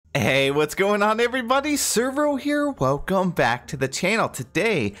Hey, what's going on everybody? Servo here. Welcome back to the channel.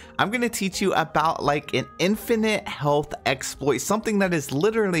 Today, I'm going to teach you about like an infinite health exploit, something that is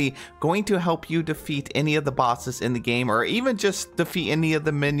literally going to help you defeat any of the bosses in the game or even just defeat any of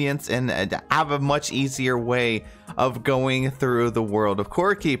the minions and have a much easier way of going through the world of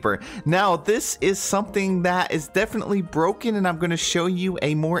Core Keeper. Now, this is something that is definitely broken and I'm going to show you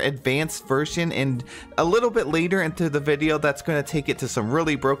a more advanced version and a little bit later into the video that's going to take it to some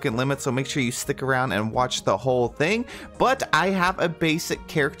really broken limits, so make sure you stick around and watch the whole thing. But I have a basic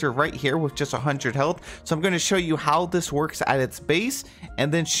character right here with just 100 health, so I'm going to show you how this works at its base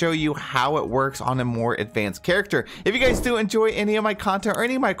and then show you how it works on a more advanced character. If you guys do enjoy any of my content or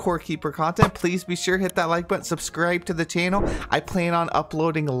any of my Core Keeper content, please be sure to hit that like button, subscribe to the channel. I plan on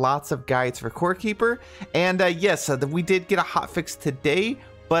uploading lots of guides for Core Keeper, and yes, we did get a hotfix today,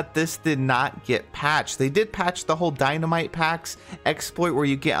 but this did not get patched. They did patch the whole dynamite packs exploit where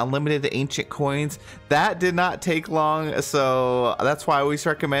you get unlimited ancient coins. That did not take long, so that's why I always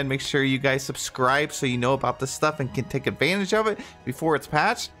recommend make sure you guys subscribe so you know about this stuff and can take advantage of it before it's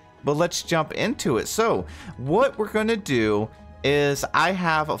patched. But let's jump into it. So what we're gonna do is I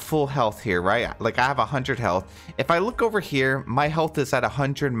have a full health here, right? Like I have 100 health. If I look over here, my health is at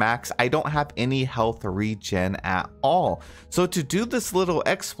 100 max. I don't have any health regen at all. So to do this little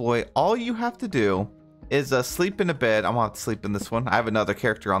exploit, all you have to do is sleep in a bed. I'm gonna have to sleep in this one. I have another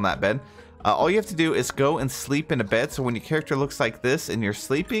character on that bed. All you have to do is go and sleep in a bed. So when your character looks like this and you're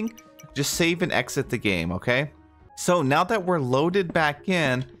sleeping, just save and exit the game, okay? So now that we're loaded back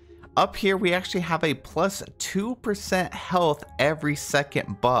in, up here, we actually have a plus 2% health every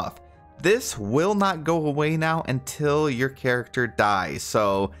second buff. This will not go away now until your character dies.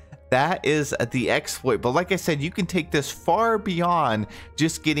 So that is the exploit. But like I said, you can take this far beyond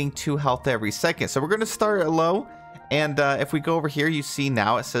just getting 2 health every second. So we're going to start at low. And if we go over here, you see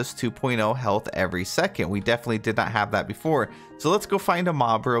now it says 2.0 health every second. We definitely did not have that before. So let's go find a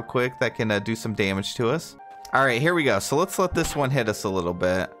mob real quick that can do some damage to us. All right, here we go. So let's let this one hit us a little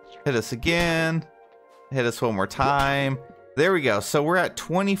bit. Hit us again. Hit us one more time. There we go. So we're at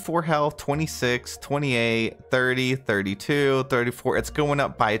 24 health, 26, 28, 30, 32, 34. It's going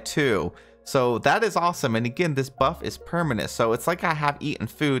up by 2. So that is awesome. And again, this buff is permanent. So it's like I have eaten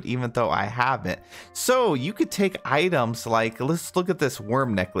food even though I haven't. So you could take items like, let's look at this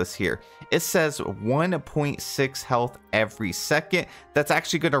worm necklace here. It says 1.6 health every second. That's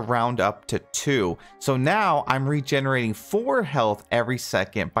actually going to round up to 2. So now I'm regenerating 4 health every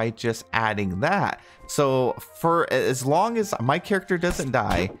second by just adding that. So for as long as my character doesn't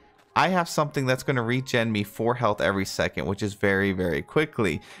die, I have something that's going to regen me 4 health every second, which is very, very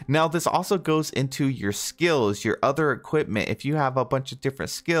quickly. Now, this also goes into your skills, your other equipment. If you have a bunch of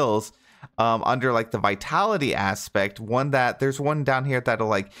different skills under like the vitality aspect, there's one down here that'll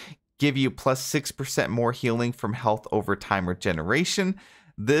like give you plus 6% more healing from health over time regeneration.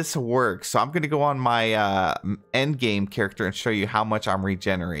 This works. So I'm going to go on my end game character and show you how much I'm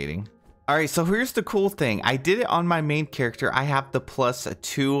regenerating. All right, so here's the cool thing. I did it on my main character. I have the plus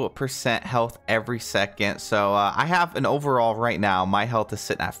 2% health every second. So I have an overall right now, my health is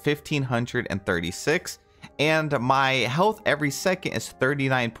sitting at 1,536. And my health every second is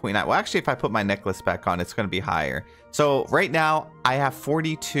 39.9. Well, actually, if I put my necklace back on, it's going to be higher. So right now, I have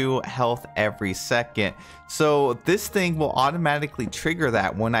 42 health every second. So this thing will automatically trigger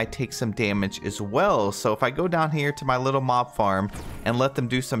that when I take some damage as well. So if I go down here to my little mob farm and let them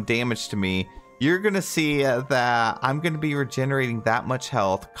do some damage to me, you're going to see that I'm going to be regenerating that much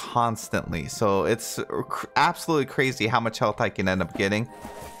health constantly. So it's absolutely crazy how much health I can end up getting.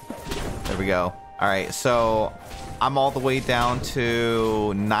 There we go. All right, so I'm all the way down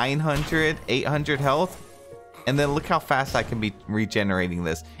to 900, 800 health. And then look how fast I can be regenerating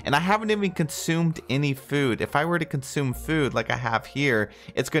this. And I haven't even consumed any food. If I were to consume food like I have here,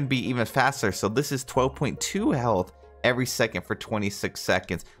 it's going to be even faster. So this is 12.2 health every second for 26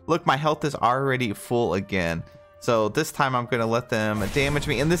 seconds. Look, my health is already full again. So this time I'm going to let them damage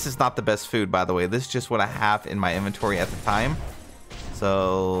me. And this is not the best food, by the way. This is just what I have in my inventory at the time.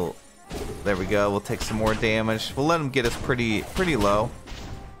 So there we go. We'll take some more damage. We'll let them get us pretty low.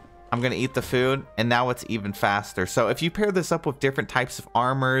 I'm going to eat the food, and now it's even faster. So if you pair this up with different types of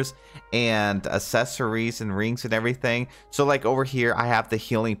armors and accessories and rings and everything. So like over here, I have the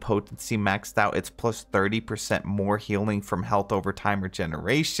healing potency maxed out. It's plus 30% more healing from health over time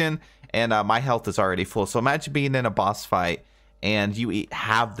regeneration. And my health is already full. So imagine being in a boss fight and you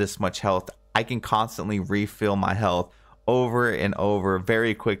have this much health. I can constantly refill my health over and over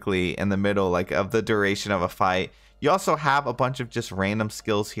very quickly in the middle like of the duration of a fight. You also have a bunch of just random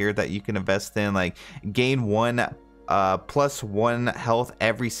skills here that you can invest in, like gain 1 plus 1 health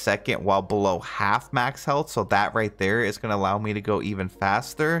every second while below half max health. So that right there is going to allow me to go even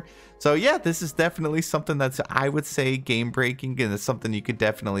faster. So yeah, this is definitely something that's, I would say, game breaking, and it's something you could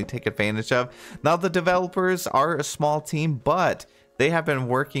definitely take advantage of. Now, the developers are a small team, but they have been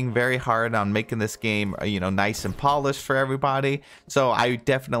working very hard on making this game, you know, nice and polished for everybody. So I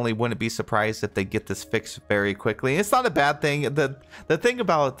definitely wouldn't be surprised if they get this fixed very quickly. It's not a bad thing. The thing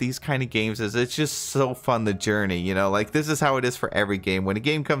about these kind of games is it's just so fun, the journey, you know, like this is how it is for every game. When a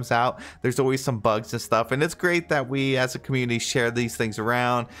game comes out, there's always some bugs and stuff, and it's great that we as a community share these things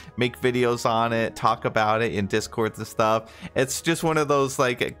around, make videos on it, talk about it in Discords and stuff. It's just one of those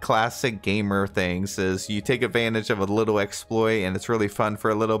like classic gamer things, is you take advantage of a little exploit and it's really fun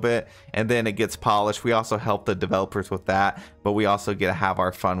for a little bit, and then it gets polished. We also help the developers with that, but we also get to have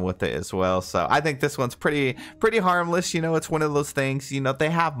our fun with it as well. So I think this one's pretty harmless. You know, it's one of those things, you know, they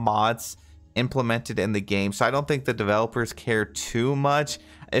have mods implemented in the game, so I don't think the developers care too much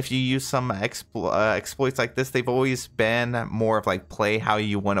if you use some exploits like this. They've always been more of like, play how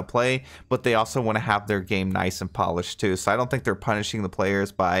you want to play, but they also want to have their game nice and polished too. So I don't think they're punishing the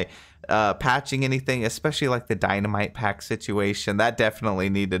players by patching anything, especially like the dynamite pack situation. That definitely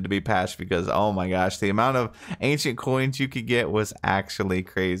needed to be patched, because oh my gosh, the amount of ancient coins you could get was actually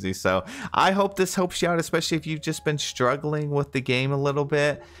crazy. So I hope this helps you out, especially if you've just been struggling with the game a little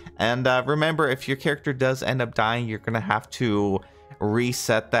bit. And remember, if your character does end up dying, you're gonna have to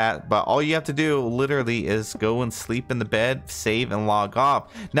reset that, but all you have to do literally is go and sleep in the bed, save, and log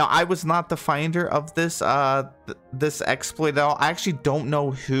off. Now, I was not the finder of this this exploit at all. I actually don't know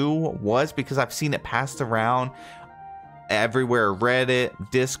who was, because I've seen it passed around everywhere,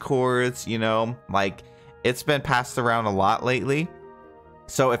 Reddit, Discords, you know, like it's been passed around a lot lately.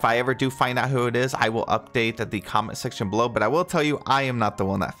 So if I ever do find out who it is, I will update the comment section below, but I will tell you, I am not the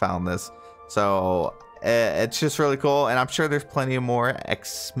one that found this. So it's just really cool, and I'm sure there's plenty of more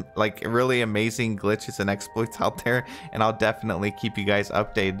like really amazing glitches and exploits out there, and I'll definitely keep you guys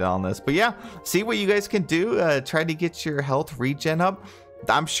updated on this. But yeah, see what you guys can do. Try to get your health regen up.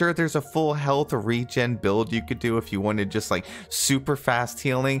 I'm sure there's a full health regen build you could do if you wanted just like super fast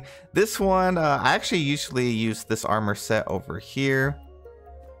healing. This one, I actually usually use this armor set over here.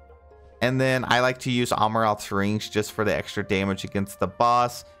 And then I like to use Amaralth's Rings just for the extra damage against the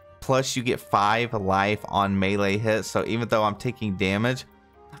boss. Plus you get 5 life on melee hits. So even though I'm taking damage,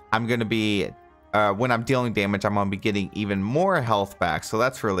 I'm going to be, when I'm dealing damage, I'm going to be getting even more health back. So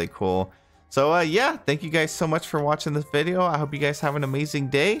that's really cool. So yeah, thank you guys so much for watching this video. I hope you guys have an amazing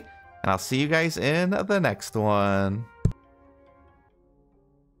day, and I'll see you guys in the next one.